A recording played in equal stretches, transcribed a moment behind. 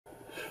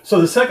So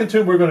the second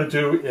tune we're going to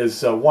do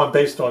is one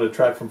based on a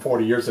track from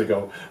 40 years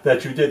ago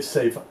that you did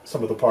save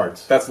some of the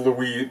parts. That's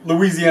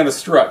Louisiana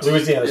Strut.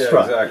 Louisiana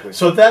Strut. Exactly.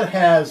 So that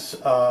has,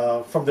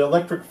 from the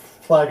Electric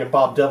Flag and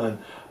Bob Dylan,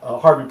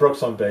 Harvey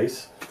Brooks on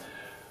bass.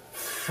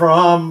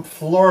 From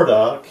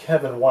Florida,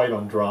 Kevin White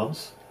on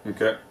drums.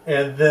 Okay.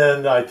 And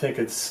then I think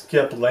it's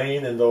Skip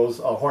Lane and those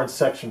horn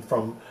section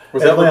from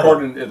Was Atlanta. that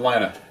recorded in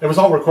Atlanta? It was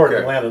all recorded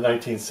in Atlanta in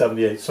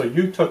 1978. So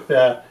you took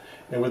that,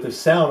 and with the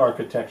sound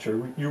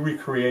architecture, you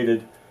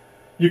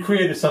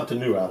created something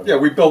new out of it. Yeah,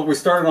 we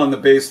started on the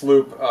bass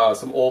loop,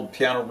 some old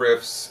piano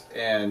riffs,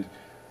 and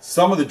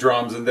some of the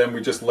drums, and then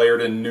we just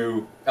layered in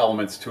new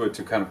elements to it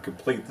to kind of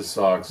complete the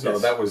song. So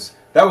that was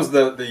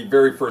the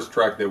very first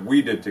track that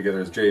we did together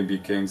as J&B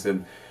Kings,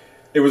 and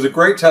it was a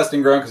great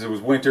testing ground because it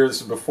was winter.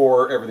 This was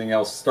before everything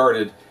else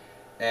started,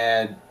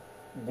 and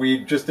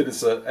we just did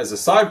this as a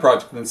side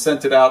project and then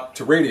sent it out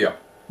to radio.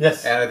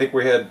 Yes. And I think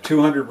we had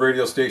 200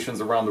 radio stations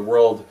around the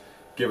world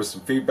give us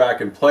some feedback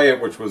and play it,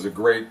 which was a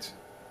great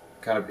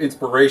kind of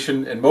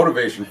inspiration and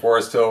motivation for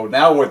us. So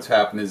now what's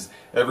happened is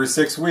every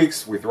 6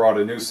 weeks we throw out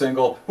a new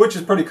single, which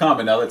is pretty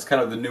common now. That's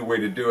kind of the new way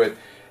to do it.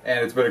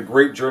 And it's been a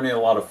great journey and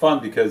a lot of fun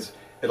because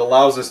it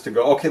allows us to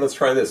go, okay, let's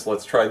try this.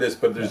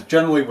 But there's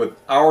generally, with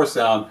our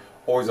sound,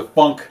 always a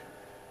funk,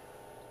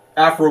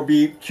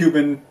 Afrobeat,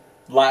 Cuban,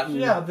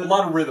 Latin, a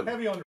lot of rhythm.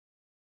 Heavy on